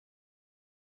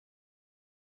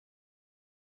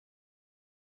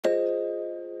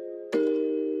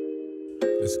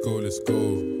Let's go, let's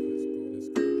go.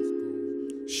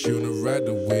 She wanna ride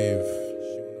the wave.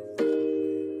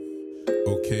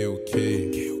 Okay,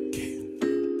 okay.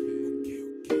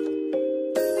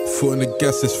 Foot on the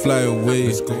gas, let's fly away.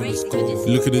 Let's go, let's go.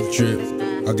 Look at the drip.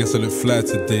 I guess I look fly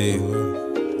today.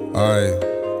 Aye.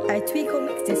 I tweak on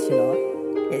mixtapes, you know.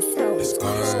 It sounds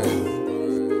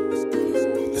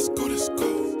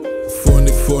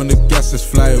Foot on the gas, let's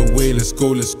fly away. Let's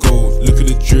go, let's go. Look at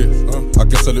the drip. I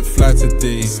guess I look fly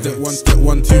today. Step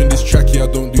one, two in this track. Yeah, I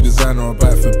don't do designer or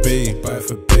buy it for Bay.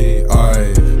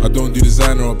 Aye. I don't do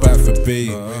designer or buy it for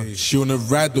Bay. She wanna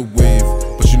ride the wave,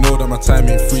 but she know that my time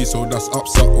ain't free, so that's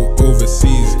upside or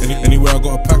overseas. Anywhere I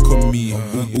got a pack on me.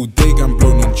 All day I'm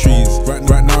blown on trees.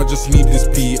 Right now I just need this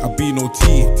P. I be no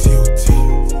T.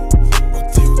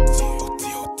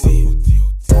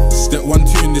 Step 1,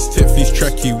 2 in this tip fleece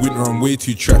tracky. Winter I'm way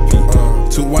too trappy.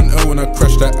 Took 1L when I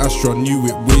crashed that Astra. Knew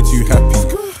it way too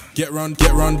happy. Get round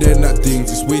there in that thing.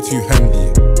 It's way too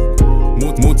handy.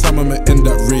 More time I'ma end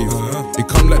that rave. It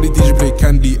come like the DJ play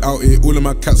candy. Out here all of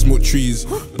my cats smoke trees,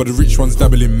 but the rich ones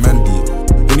dabble in Mandy.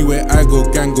 Anywhere I go,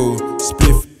 gang go,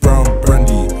 spliff, brown,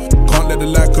 brandy. Can't let the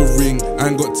liquor ring, I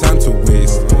ain't got time to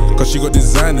waste. Cause she got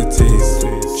designer taste,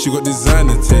 she got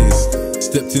designer taste.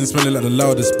 Stepped in smelling like the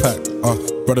loudest pack.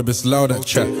 Brother best loud that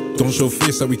chat. Don't show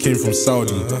face like we came from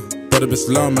Saudi. Brother best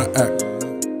loud my act.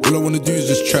 All I wanna do is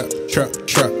just trap,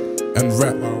 and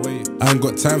rap. I ain't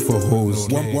got time for hoes.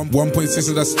 1.6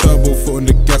 of that's turbo, foot on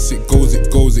the gas, it goes.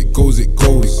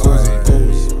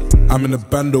 I'm in a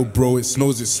bando, bro, it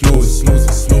snows.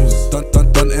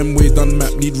 Done M-way, done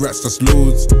map, need rats, that's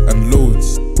loads and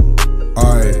loads.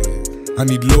 I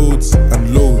need loads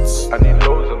and loads.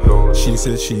 She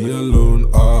said she alone,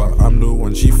 I'm the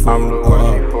one she phone,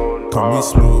 can we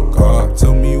smoke,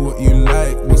 tell me what you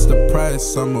like, what's the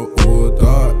price, I'ma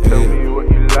order,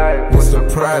 what's the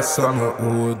price, I'ma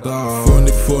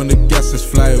order. Foot on the gas, let's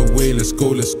fly away, let's go.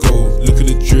 Look at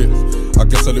the drip, I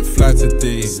guess I look fly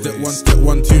today. Step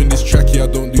 1, 2 in this track, yeah, I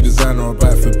don't do designer or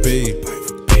buy it for Bay.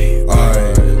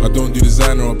 I don't do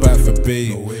designer or buy it for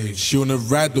Bay. She wanna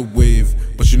ride the wave,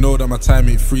 but she know that my time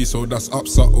ain't free, so that's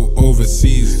upside or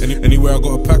overseas. Anywhere I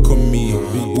got a pack on me,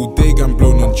 all day I'm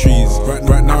blown on trees.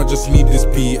 Right now I just need this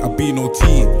P, I be no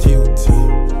T.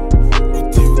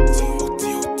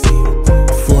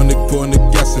 Foot on the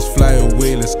gas, let's fly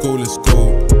away, let's go.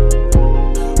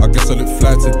 I guess I look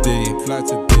fly today.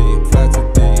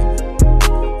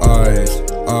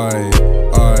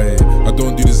 I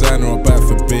don't do designer or buy it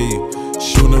for Bay.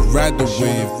 She wanna ride the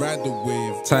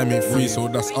wave. Time ain't free, so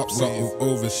that's upside or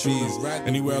overseas.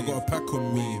 Anywhere I got a pack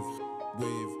on me.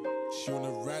 She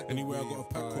wanna ride. Anywhere I got a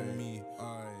pack on me.